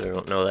statue that I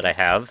don't know that I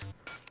have.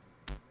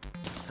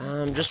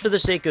 Just for the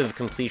sake of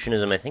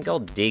completionism, I think I'll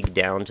dig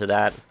down to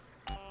that.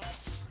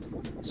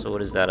 So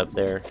what is that up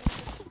there?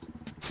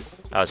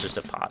 Oh, it's just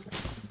a pot.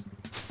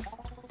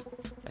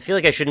 I feel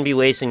like I shouldn't be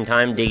wasting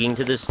time digging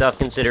to this stuff,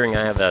 considering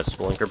I have a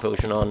Spelunker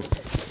potion on.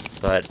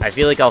 But I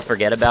feel like I'll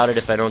forget about it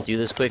if I don't do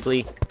this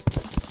quickly. Do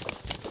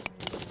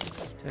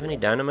I have any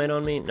dynamite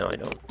on me? No, I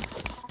don't.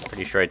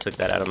 Pretty sure I took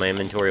that out of my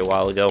inventory a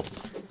while ago.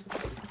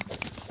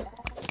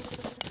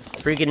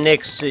 Freaking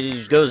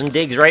Nyx goes and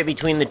digs right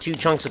between the two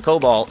chunks of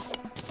cobalt.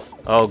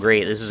 Oh,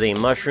 great. This is a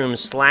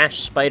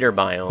mushroom/spider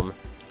biome.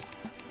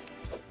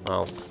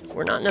 Well,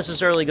 we're not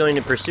necessarily going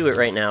to pursue it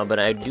right now, but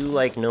I do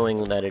like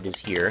knowing that it is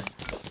here.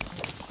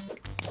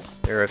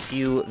 There are a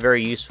few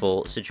very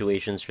useful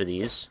situations for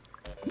these.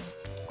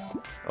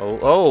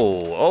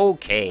 Oh,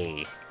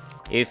 okay.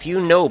 If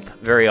you nope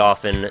very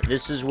often,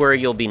 this is where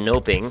you'll be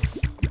noping.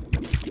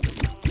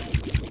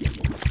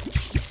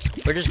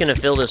 We're just gonna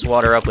fill this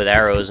water up with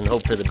arrows and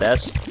hope for the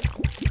best.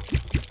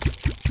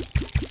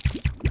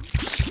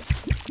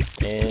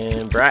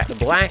 And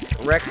black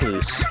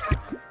recluse.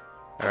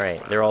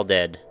 Alright, they're all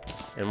dead.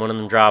 And one of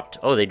them dropped...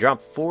 Oh, they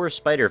dropped 4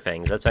 spider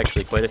fangs. That's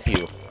actually quite a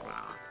few.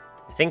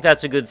 I think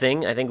that's a good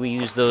thing. I think we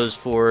use those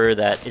for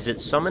that... Is it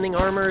summoning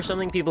armor or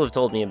something? People have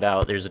told me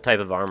about. There's a type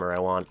of armor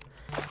I want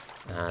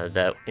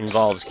that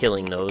involves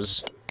killing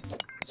those.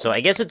 So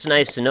I guess it's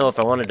nice to know if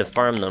I wanted to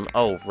farm them.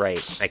 Oh,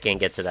 right. I can't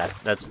get to that.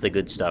 That's the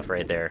good stuff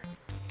right there.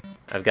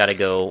 I've got to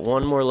go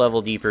one more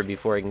level deeper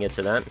before I can get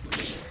to that.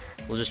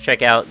 We'll just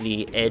check out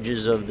the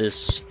edges of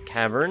this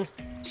cavern.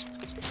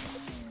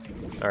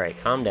 Alright,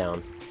 calm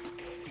down.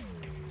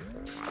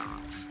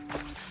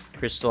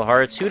 Crystal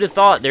hearts. Who'd have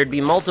thought there'd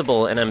be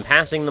multiple, and I'm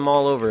passing them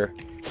all over.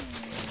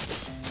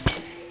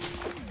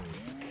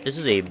 This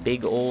is a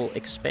big ol'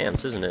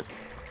 expanse, isn't it?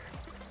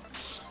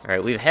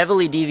 Alright, we've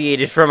heavily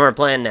deviated from our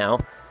plan now.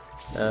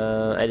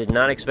 I did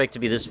not expect to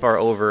be this far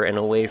over and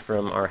away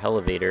from our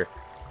elevator.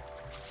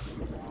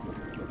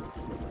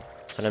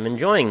 But I'm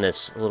enjoying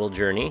this little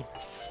journey.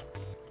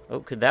 Oh,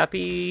 could that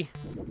be...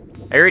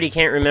 I already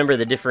can't remember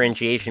the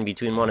differentiation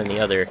between one and the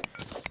other.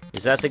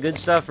 Is that the good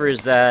stuff, or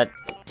is that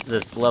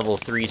the level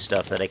 3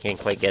 stuff that I can't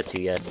quite get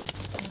to yet?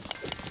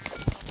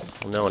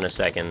 We'll know in a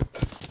second.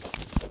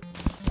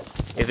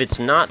 If it's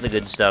not the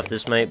good stuff,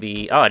 this might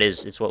be... Oh, it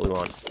is. It's what we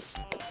want.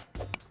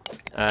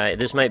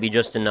 This might be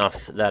just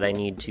enough that I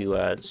need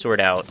to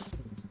sort out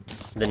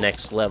the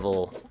next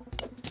level.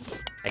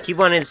 I keep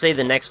wanting to say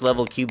the next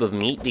level cube of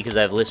meat because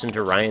I've listened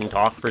to Ryan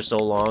talk for so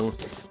long.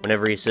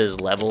 Whenever he says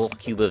level,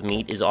 cube of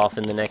meat is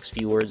often the next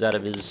few words out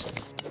of his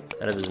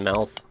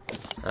mouth.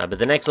 But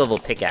the next level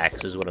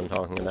pickaxe is what I'm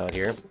talking about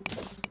here.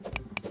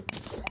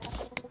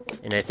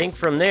 And I think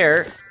from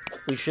there,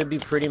 we should be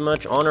pretty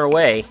much on our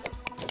way.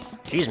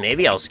 Geez,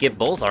 maybe I'll skip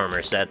both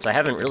armor sets. I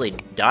haven't really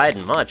died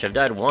much. I've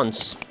died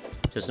once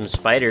to some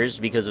spiders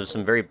because of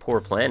some very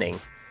poor planning.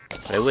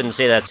 But I wouldn't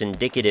say that's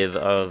indicative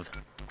of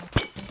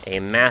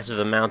a massive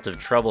amount of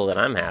trouble that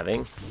I'm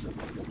having.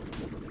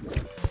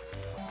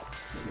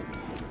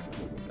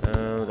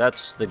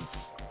 That's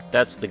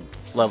the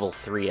level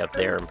 3 up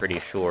there, I'm pretty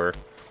sure.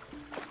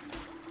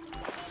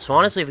 So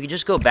honestly, if we could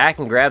just go back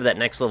and grab that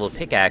next level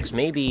pickaxe,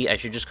 maybe I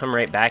should just come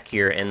right back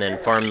here and then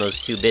farm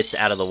those 2 bits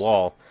out of the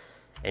wall.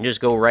 And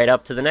just go right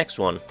up to the next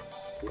one.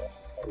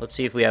 Let's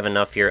see if we have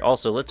enough here.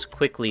 Also, let's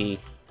quickly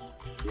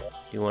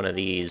do one of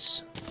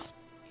these.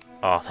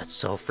 Oh, that's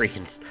so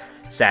freaking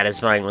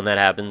satisfying when that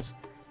happens.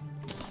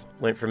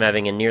 Went from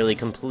having a nearly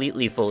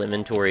completely full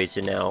inventory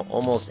to now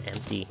almost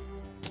empty.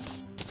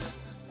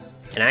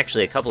 And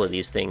actually, a couple of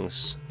these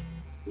things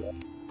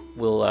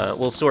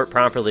will sort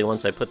properly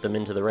once I put them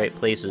into the right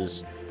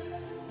places.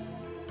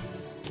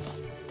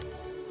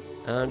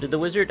 Did the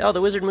wizard... Oh,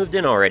 the wizard moved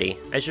in already.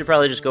 I should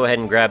probably just go ahead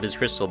and grab his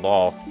crystal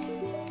ball.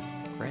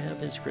 Grab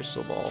his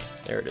crystal ball.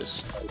 There it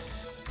is.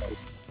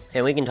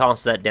 And we can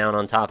toss that down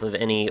on top of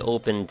any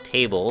open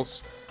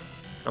tables.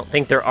 I don't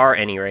think there are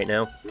any right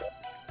now.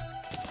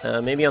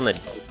 Maybe on the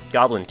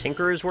Goblin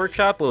Tinkerer's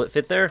workshop? Will it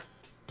fit there?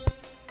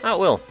 Oh, it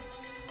will.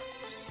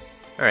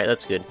 Alright,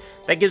 that's good.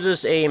 That gives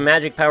us a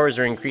magic powers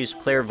or increased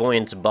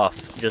clairvoyance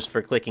buff, just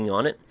for clicking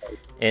on it.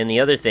 And the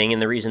other thing,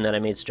 and the reason that I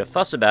made such a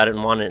fuss about it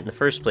and wanted it in the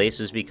first place,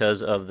 is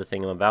because of the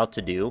thing I'm about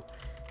to do.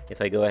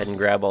 If I go ahead and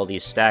grab all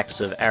these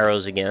stacks of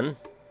arrows again,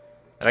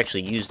 I've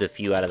actually used a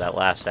few out of that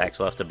last stack,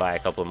 so I'll have to buy a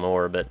couple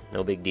more, but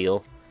no big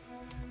deal.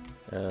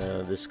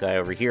 This guy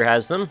over here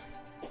has them.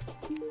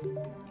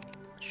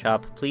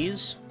 Shop,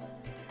 please.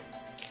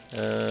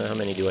 How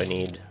many do I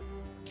need?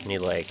 I need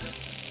like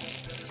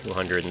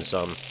 200 and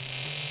some.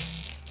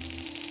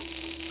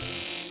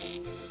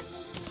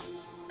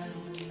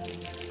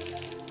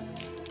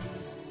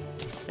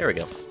 There we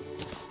go.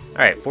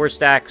 Alright, 4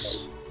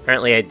 stacks.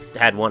 Apparently I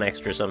had one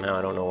extra somehow,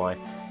 I don't know why.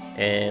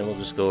 And we'll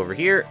just go over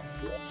here.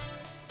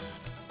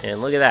 And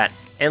look at that.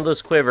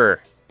 Endless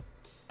quiver.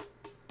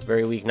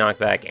 Very weak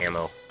knockback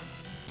ammo.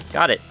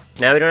 Got it.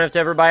 Now we don't have to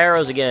ever buy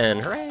arrows again.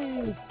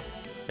 Hooray!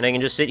 And I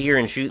can just sit here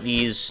and shoot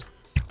these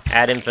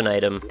ad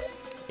infinitum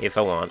if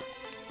I want.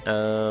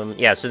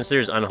 Yeah, since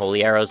there's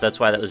unholy arrows, that's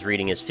why that was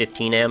reading as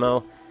 15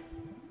 ammo.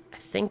 I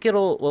think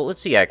it'll... Well,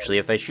 let's see, actually.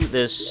 If I shoot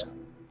this,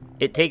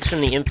 it takes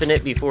from the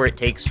infinite before it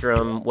takes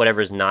from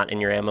whatever's not in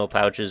your ammo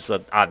pouches.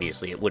 Well,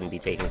 obviously, it wouldn't be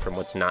taking from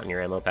what's not in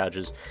your ammo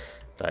pouches.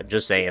 But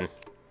just saying.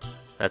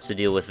 That's the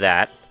deal with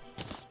that.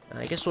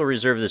 I guess we'll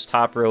reserve this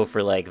top row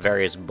for, like,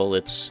 various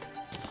bullets.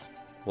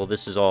 Well,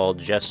 this is all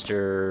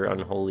Jester,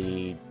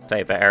 Unholy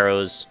type of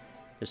arrows.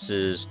 This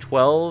is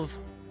 12.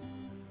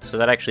 So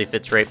that actually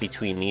fits right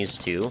between these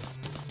two.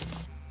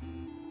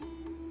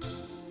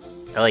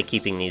 I like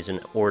keeping these in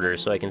order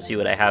so I can see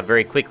what I have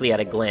very quickly at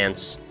a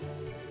glance.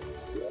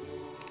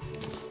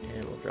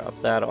 And we'll drop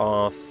that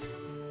off.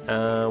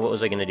 What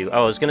was I going to do?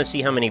 Oh, I was going to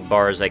see how many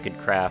bars I could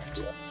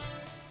craft.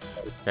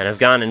 And I've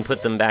gone and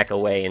put them back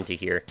away into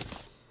here.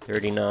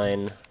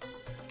 39.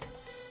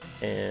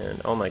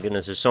 And, oh my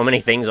goodness, there's so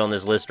many things on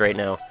this list right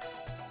now.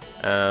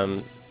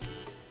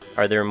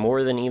 Are there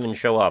more than even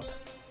show up?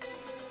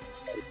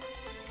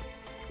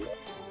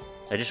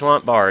 I just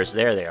want bars.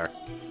 There they are.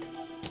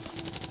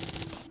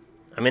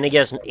 I'm gonna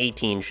guess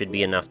 18 should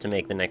be enough to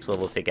make the next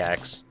level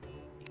pickaxe.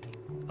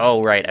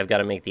 Oh, right, I've got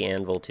to make the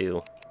anvil,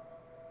 too.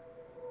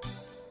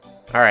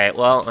 Alright,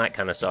 well, that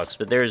kind of sucks,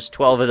 but there's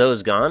 12 of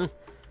those gone.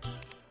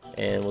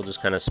 And we'll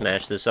just kind of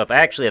smash this up. I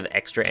actually have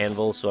extra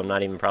anvil, so I'm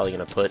not even probably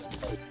going to put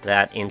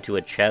that into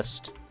a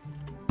chest.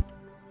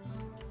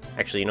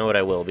 Actually, you know what,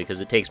 I will,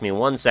 because it takes me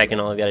 1 second.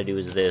 All I've got to do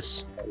is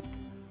this.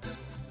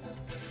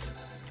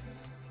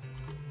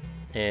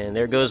 And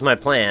there goes my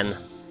plan.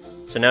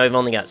 So now we've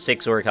only got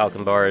 6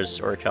 orichalcum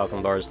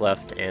bars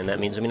left, and that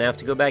means I'm going to have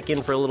to go back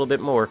in for a little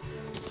bit more.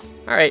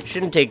 Alright,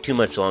 shouldn't take too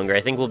much longer.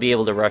 I think we'll be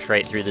able to rush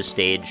right through this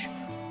stage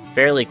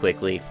fairly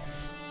quickly.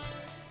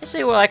 I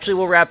say, well, actually,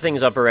 we'll wrap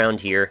things up around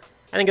here.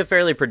 I think a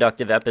fairly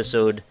productive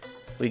episode.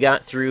 We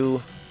got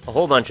through a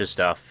whole bunch of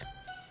stuff.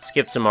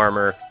 Skipped some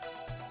armor.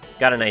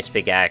 Got a nice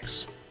big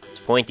axe. It's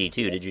pointy,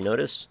 too. Did you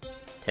notice?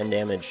 10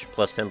 damage,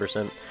 plus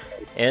 10%.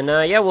 And,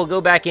 yeah, we'll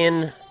go back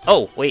in...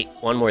 Oh, wait.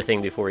 One more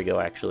thing before we go,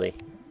 actually.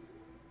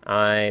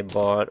 I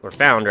bought, or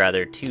found,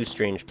 rather, 2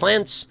 strange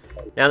plants.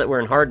 Now that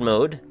we're in hard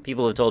mode,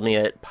 people have told me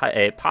it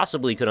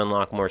possibly could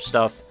unlock more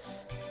stuff.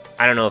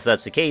 I don't know if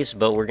that's the case,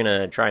 but we're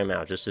gonna try them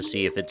out just to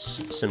see if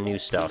it's some new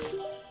stuff.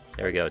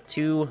 There we go.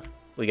 2.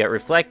 We got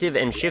reflective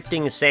and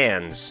shifting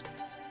sands.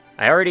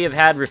 I already have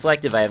had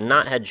reflective. I have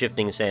not had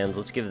shifting sands.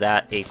 Let's give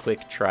that a quick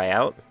try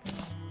out.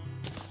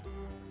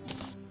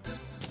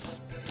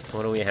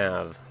 What do we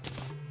have?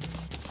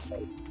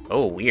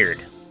 Oh,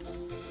 weird.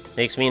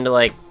 Makes me into,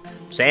 like,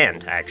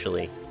 sand,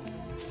 actually.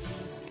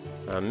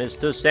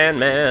 Mr.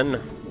 Sandman.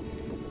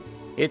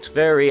 It's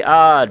very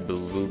odd.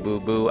 Boo, boo, boo,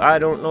 boo. I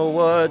don't know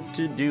what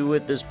to do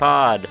with this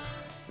pod.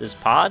 This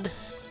pod?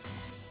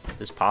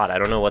 This pod. I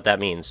don't know what that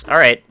means.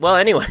 Alright, well,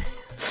 anyway.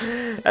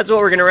 That's what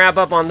we're going to wrap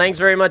up on. Thanks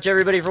very much,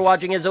 everybody, for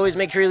watching. As always,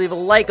 make sure you leave a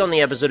like on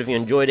the episode if you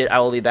enjoyed it. I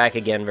will be back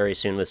again very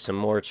soon with some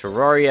more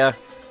Terraria.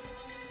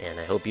 And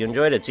I hope you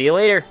enjoyed it. See you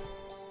later.